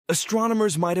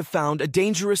astronomers might have found a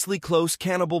dangerously close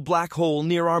cannibal black hole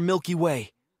near our Milky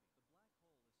Way.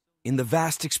 In the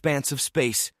vast expanse of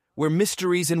space, where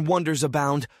mysteries and wonders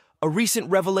abound, a recent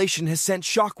revelation has sent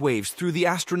shockwaves through the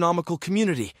astronomical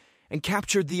community and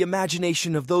captured the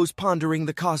imagination of those pondering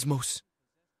the cosmos.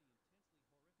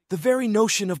 The very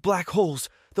notion of black holes,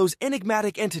 those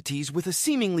enigmatic entities with a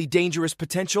seemingly dangerous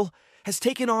potential, has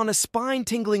taken on a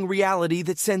spine-tingling reality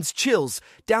that sends chills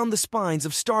down the spines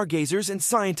of stargazers and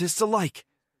scientists alike.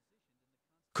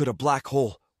 Could a black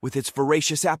hole, with its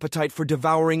voracious appetite for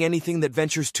devouring anything that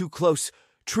ventures too close,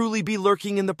 truly be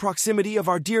lurking in the proximity of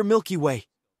our dear Milky Way?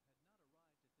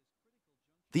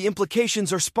 The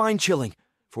implications are spine-chilling,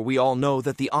 for we all know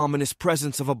that the ominous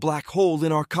presence of a black hole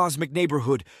in our cosmic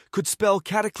neighborhood could spell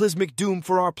cataclysmic doom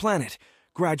for our planet,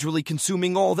 gradually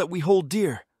consuming all that we hold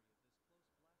dear.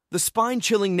 The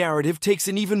spine-chilling narrative takes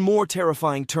an even more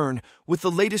terrifying turn with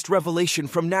the latest revelation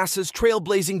from NASA's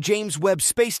trailblazing James Webb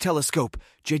Space Telescope,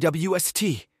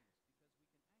 JWST.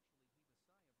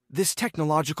 This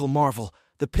technological marvel,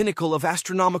 the pinnacle of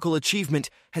astronomical achievement,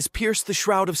 has pierced the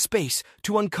shroud of space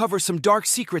to uncover some dark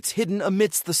secrets hidden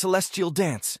amidst the celestial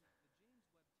dance.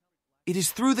 It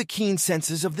is through the keen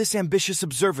senses of this ambitious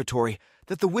observatory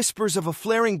that the whispers of a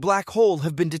flaring black hole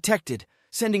have been detected,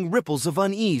 sending ripples of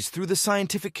unease through the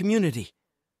scientific community.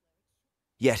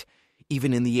 Yet,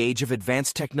 even in the age of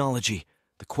advanced technology,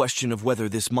 the question of whether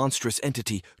this monstrous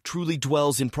entity truly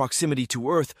dwells in proximity to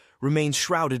Earth remains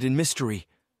shrouded in mystery.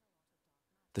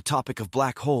 The topic of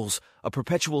black holes, a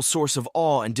perpetual source of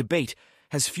awe and debate,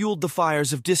 has fueled the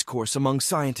fires of discourse among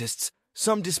scientists,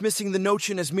 some dismissing the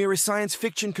notion as mere science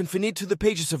fiction confined to the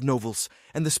pages of novels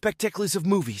and the spectacles of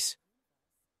movies.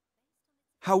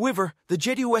 However, the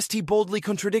JWST boldly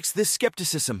contradicts this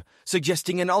skepticism,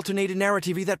 suggesting an alternate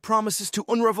narrative that promises to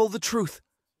unravel the truth.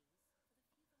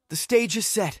 The stage is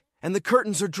set, and the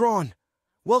curtains are drawn.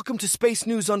 Welcome to Space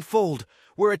News Unfold,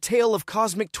 where a tale of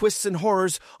cosmic twists and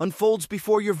horrors unfolds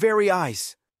before your very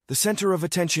eyes. The center of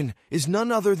attention is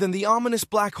none other than the ominous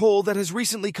black hole that has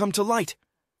recently come to light.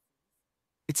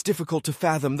 It's difficult to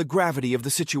fathom the gravity of the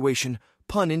situation,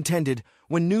 pun intended,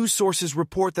 when news sources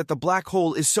report that the black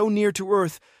hole is so near to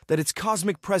Earth that its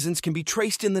cosmic presence can be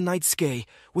traced in the night sky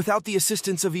without the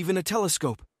assistance of even a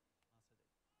telescope.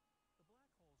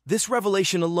 This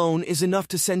revelation alone is enough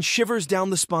to send shivers down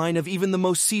the spine of even the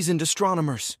most seasoned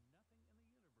astronomers.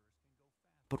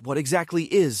 But what exactly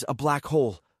is a black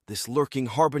hole, this lurking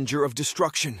harbinger of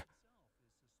destruction?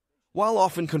 While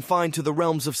often confined to the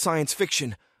realms of science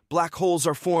fiction, black holes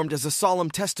are formed as a solemn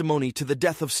testimony to the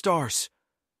death of stars.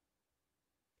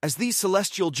 As these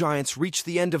celestial giants reach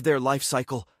the end of their life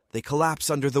cycle, they collapse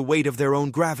under the weight of their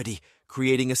own gravity,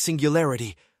 creating a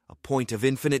singularity, a point of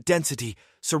infinite density,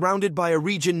 surrounded by a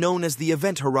region known as the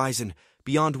event horizon,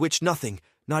 beyond which nothing,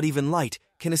 not even light,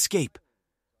 can escape.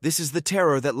 This is the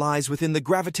terror that lies within the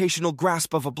gravitational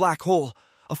grasp of a black hole,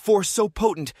 a force so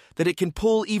potent that it can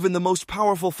pull even the most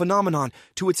powerful phenomenon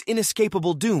to its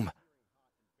inescapable doom.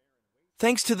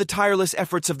 Thanks to the tireless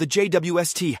efforts of the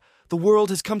JWST, the world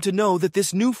has come to know that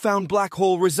this newfound black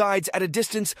hole resides at a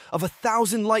distance of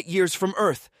 1,000 light-years from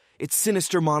Earth, its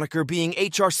sinister moniker being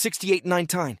HR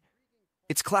 6819.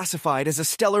 It's classified as a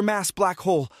stellar mass black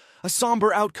hole, a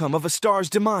somber outcome of a star's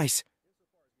demise.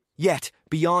 Yet,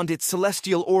 beyond its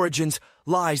celestial origins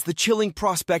lies the chilling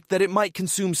prospect that it might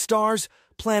consume stars,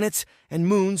 planets, and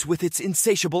moons with its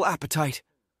insatiable appetite.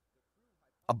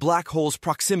 A black hole's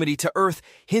proximity to Earth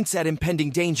hints at impending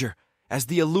danger, as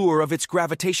the allure of its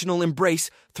gravitational embrace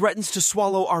threatens to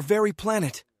swallow our very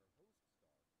planet.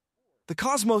 The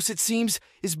cosmos, it seems,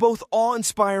 is both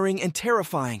awe-inspiring and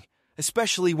terrifying,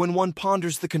 especially when one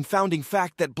ponders the confounding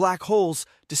fact that black holes,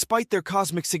 despite their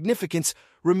cosmic significance,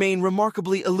 remain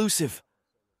remarkably elusive.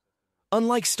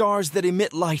 Unlike stars that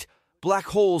emit light, black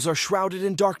holes are shrouded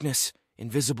in darkness,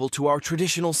 invisible to our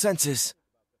traditional senses.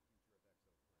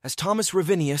 As Thomas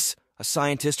Ravinius, a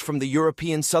scientist from the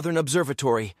European Southern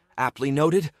Observatory, aptly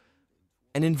noted,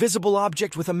 an invisible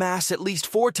object with a mass at least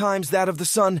 4 times that of the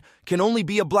Sun can only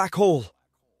be a black hole.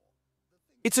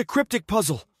 It's a cryptic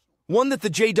puzzle, one that the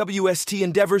JWST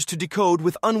endeavors to decode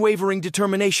with unwavering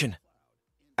determination.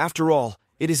 After all,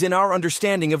 it is in our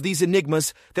understanding of these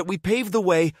enigmas that we pave the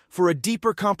way for a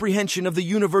deeper comprehension of the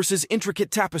universe's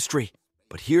intricate tapestry.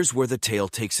 But here's where the tale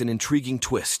takes an intriguing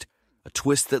twist, a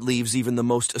twist that leaves even the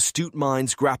most astute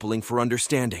minds grappling for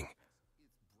understanding.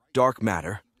 Dark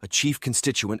matter, a chief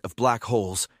constituent of black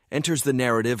holes, enters the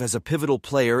narrative as a pivotal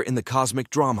player in the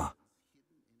cosmic drama.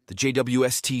 The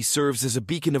JWST serves as a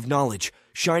beacon of knowledge,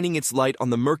 shining its light on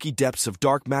the murky depths of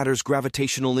dark matter's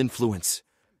gravitational influence.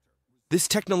 This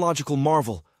technological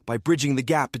marvel, by bridging the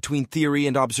gap between theory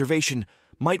and observation,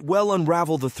 might well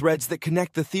unravel the threads that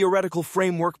connect the theoretical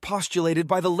framework postulated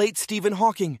by the late Stephen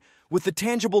Hawking with the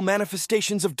tangible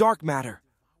manifestations of dark matter.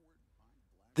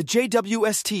 The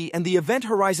JWST and the Event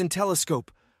Horizon Telescope,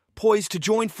 poised to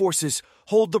join forces,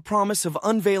 hold the promise of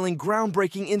unveiling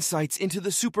groundbreaking insights into the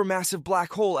supermassive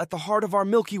black hole at the heart of our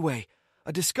Milky Way,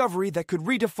 a discovery that could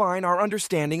redefine our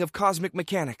understanding of cosmic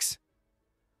mechanics.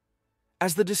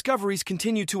 As the discoveries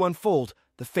continue to unfold,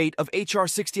 the fate of HR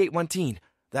 6819,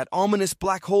 that ominous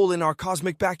black hole in our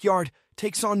cosmic backyard,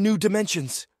 takes on new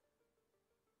dimensions.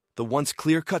 The once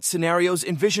clear-cut scenarios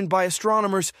envisioned by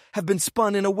astronomers have been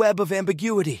spun in a web of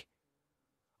ambiguity.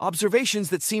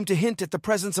 Observations that seem to hint at the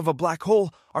presence of a black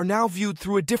hole are now viewed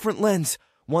through a different lens,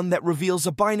 one that reveals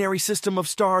a binary system of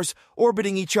stars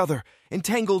orbiting each other,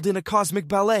 entangled in a cosmic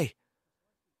ballet.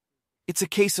 It's a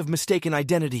case of mistaken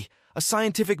identity, a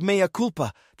scientific mea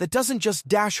culpa that doesn't just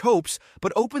dash hopes,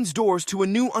 but opens doors to a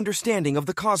new understanding of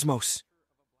the cosmos.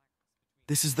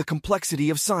 This is the complexity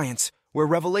of science, where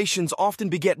revelations often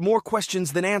beget more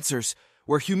questions than answers,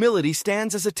 where humility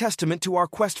stands as a testament to our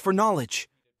quest for knowledge.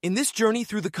 In this journey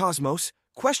through the cosmos,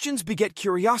 questions beget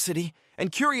curiosity,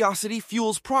 and curiosity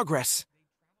fuels progress.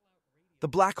 The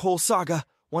black hole saga,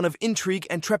 one of intrigue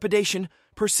and trepidation,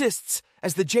 persists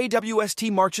as the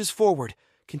JWST marches forward,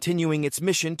 continuing its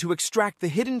mission to extract the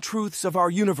hidden truths of our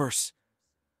universe.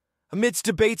 Amidst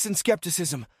debates and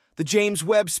skepticism, the James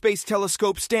Webb Space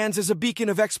Telescope stands as a beacon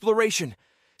of exploration,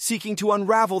 seeking to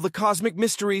unravel the cosmic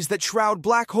mysteries that shroud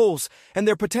black holes and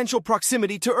their potential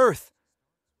proximity to Earth.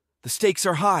 The stakes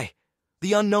are high,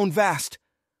 the unknown vast,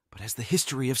 but as the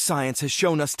history of science has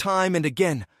shown us time and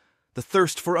again, the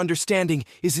thirst for understanding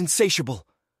is insatiable.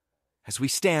 As we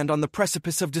stand on the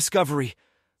precipice of discovery,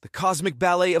 the cosmic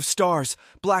ballet of stars,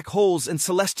 black holes, and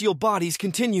celestial bodies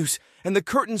continues, and the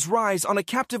curtains rise on a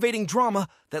captivating drama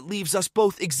that leaves us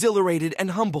both exhilarated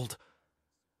and humbled.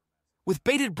 With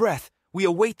bated breath, we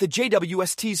await the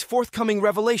JWST's forthcoming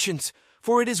revelations,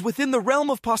 for it is within the realm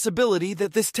of possibility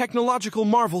that this technological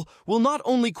marvel will not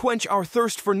only quench our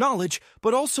thirst for knowledge,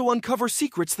 but also uncover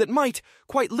secrets that might,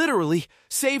 quite literally,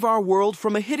 save our world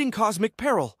from a hidden cosmic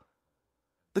peril.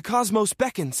 The cosmos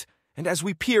beckons, and as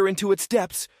we peer into its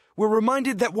depths, we're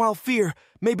reminded that while fear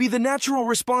may be the natural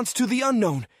response to the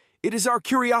unknown, it is our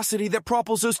curiosity that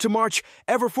propels us to march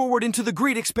ever forward into the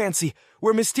great expanse,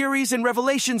 where mysteries and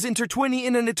revelations intertwine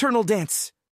in an eternal dance.